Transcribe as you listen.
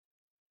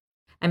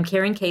I'm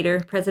Karen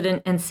Cator,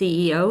 President and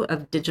CEO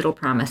of Digital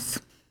Promise.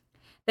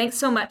 Thanks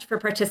so much for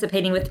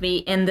participating with me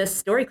in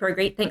this StoryCorps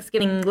Great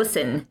Thanksgiving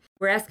Listen.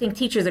 We're asking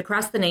teachers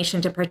across the nation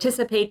to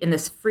participate in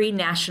this free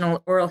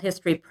national oral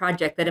history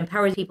project that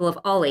empowers people of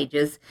all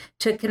ages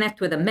to connect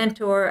with a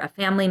mentor, a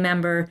family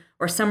member,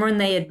 or someone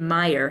they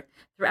admire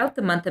throughout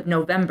the month of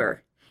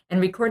November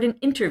and record an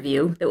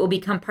interview that will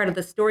become part of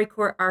the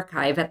StoryCorps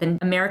archive at the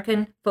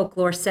American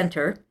Folklore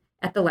Center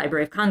at the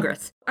Library of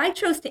Congress. I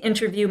chose to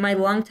interview my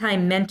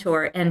longtime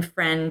mentor and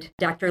friend,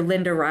 Dr.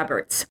 Linda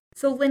Roberts.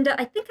 So Linda,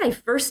 I think I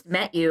first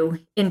met you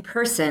in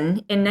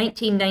person in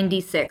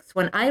 1996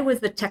 when I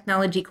was the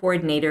technology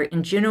coordinator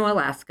in Juneau,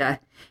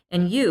 Alaska,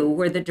 and you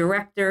were the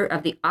director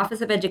of the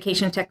Office of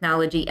Education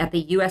Technology at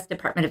the U.S.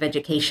 Department of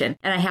Education.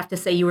 And I have to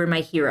say you were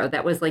my hero.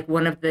 That was like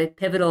one of the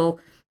pivotal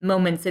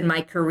moments in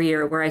my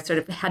career where I sort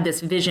of had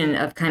this vision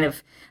of kind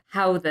of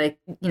how the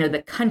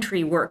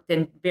country worked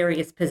in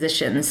various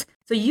positions.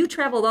 So you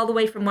traveled all the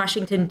way from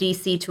Washington,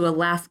 D.C. to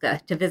Alaska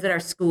to visit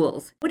our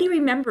schools. What do you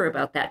remember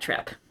about that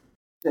trip?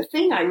 The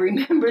thing I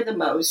remember the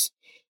most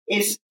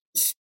is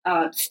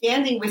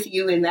standing with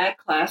you in that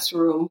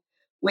classroom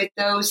with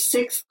those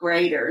sixth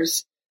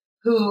graders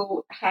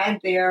who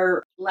had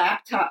their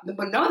laptop.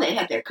 Well, no, they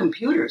had their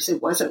computers.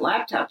 It wasn't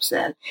laptops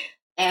then.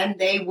 And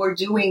they were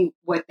doing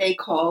what they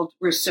called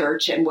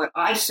research and what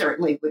I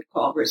certainly would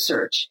call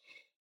research.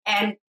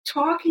 And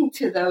talking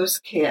to those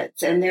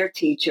kids and their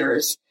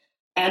teachers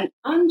and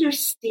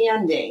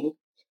understanding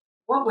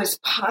what was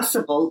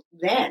possible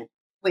then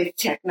with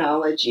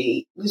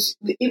technology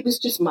it was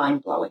just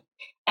mind-blowing.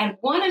 And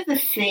one of the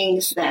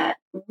things that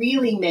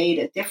really made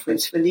a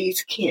difference for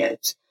these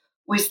kids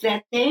was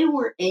that they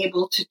were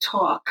able to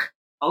talk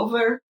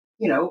over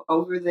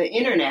the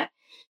internet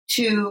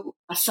to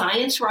a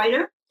science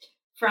writer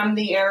from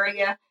the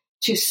area,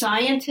 to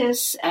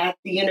scientists at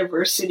the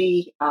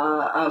University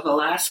of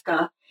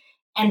Alaska.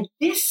 And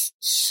this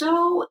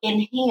so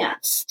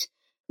enhanced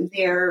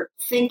their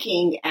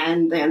thinking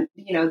and then,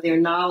 their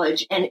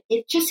knowledge. And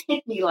it just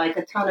hit me like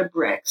a ton of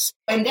bricks.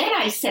 And then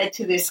I said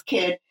to this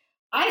kid,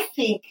 I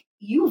think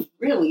you've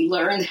really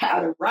learned how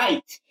to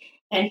write.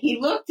 And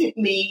he looked at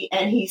me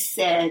and he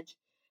said,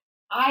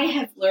 I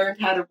have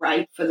learned how to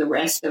write for the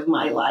rest of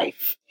my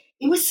life.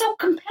 It was so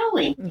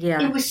compelling.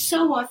 Yeah. It was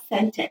so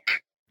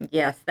authentic.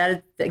 Yes, that is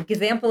an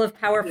example of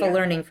powerful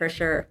learning for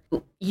sure.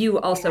 You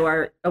also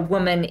are a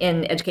woman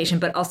in education,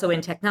 but also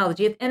in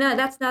technology, and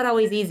that's not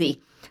always easy.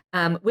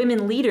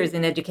 Women leaders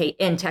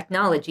in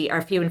technology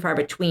are few and far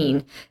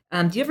between.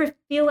 Do you ever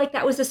feel like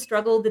that was a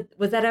struggle?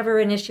 Was that ever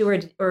an issue,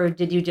 or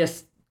did you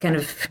just kind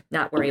of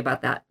not worry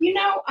about that?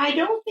 I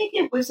don't think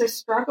it was a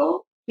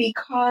struggle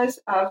because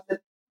of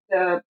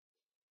the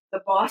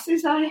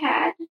bosses I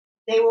had.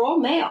 They were all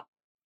male,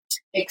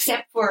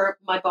 except for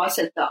my boss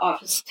at the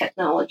Office of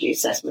Technology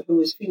Assessment, who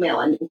was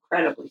female and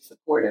incredibly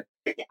supportive.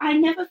 I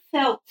never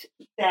felt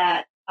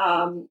that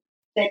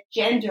that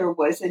gender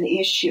was an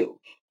issue.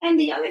 And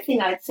the other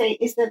thing I'd say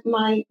is that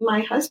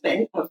my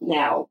husband of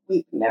now,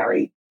 we've been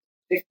married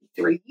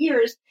 53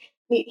 years,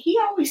 he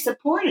always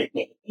supported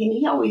me. And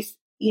he always,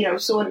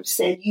 sort of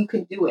said, you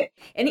can do it.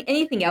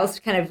 Anything else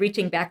kind of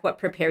reaching back, what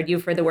prepared you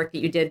for the work that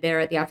you did there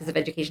at the Office of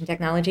Education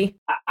Technology?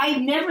 I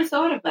never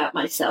thought about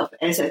myself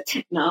as a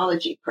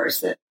technology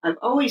person. I've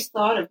always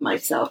thought of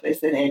myself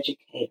as an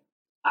educator.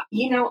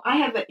 I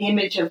have an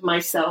image of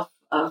myself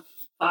of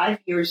 5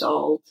 years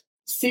old,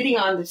 sitting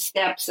on the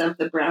steps of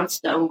the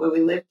brownstone where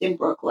we lived in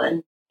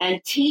Brooklyn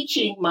and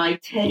teaching my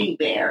teddy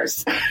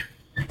bears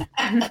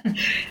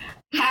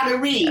how to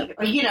read.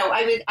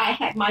 I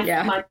had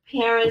my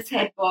parents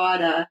had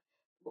bought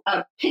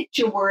a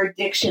picture word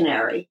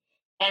dictionary,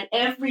 and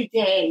every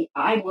day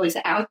I was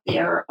out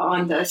there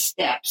on the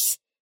steps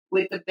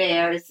with the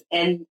bears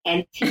and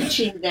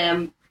teaching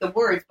them the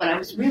words, but I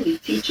was really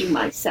teaching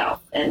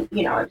myself, and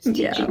I was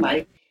teaching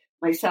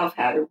myself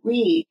how to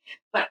read.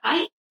 But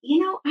I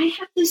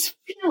have this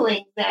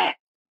feeling that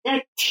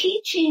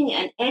teaching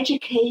and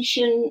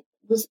education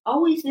was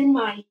always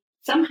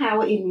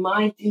somehow in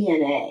my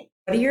DNA.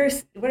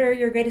 What are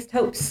your greatest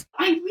hopes?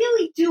 I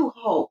really do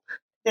hope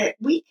that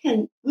we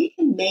can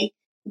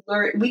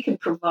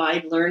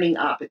provide learning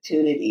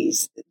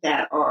opportunities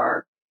that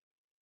are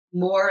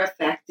more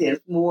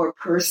effective, more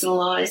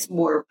personalized,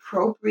 more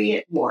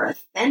appropriate, more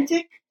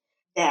authentic,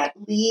 that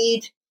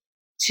lead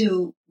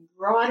to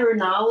broader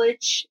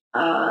knowledge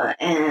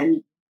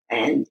and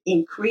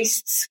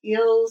increased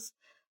skills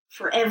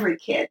for every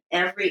kid,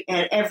 every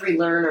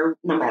learner,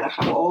 no matter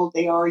how old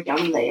they are,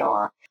 young they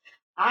are.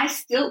 I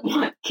still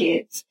want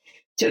kids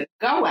to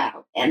go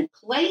out and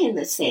play in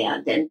the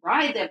sand and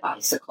ride their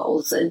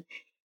bicycles and,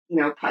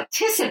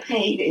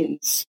 participate in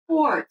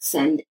sports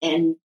and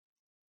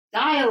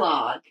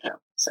dialogue.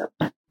 So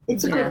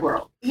it's a good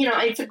world.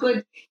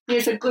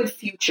 There's a good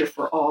future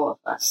for all of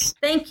us.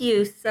 Thank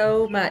you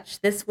so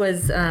much. This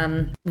was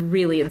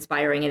really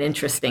inspiring and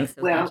interesting.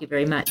 So thank you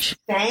very much.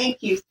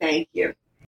 Thank you.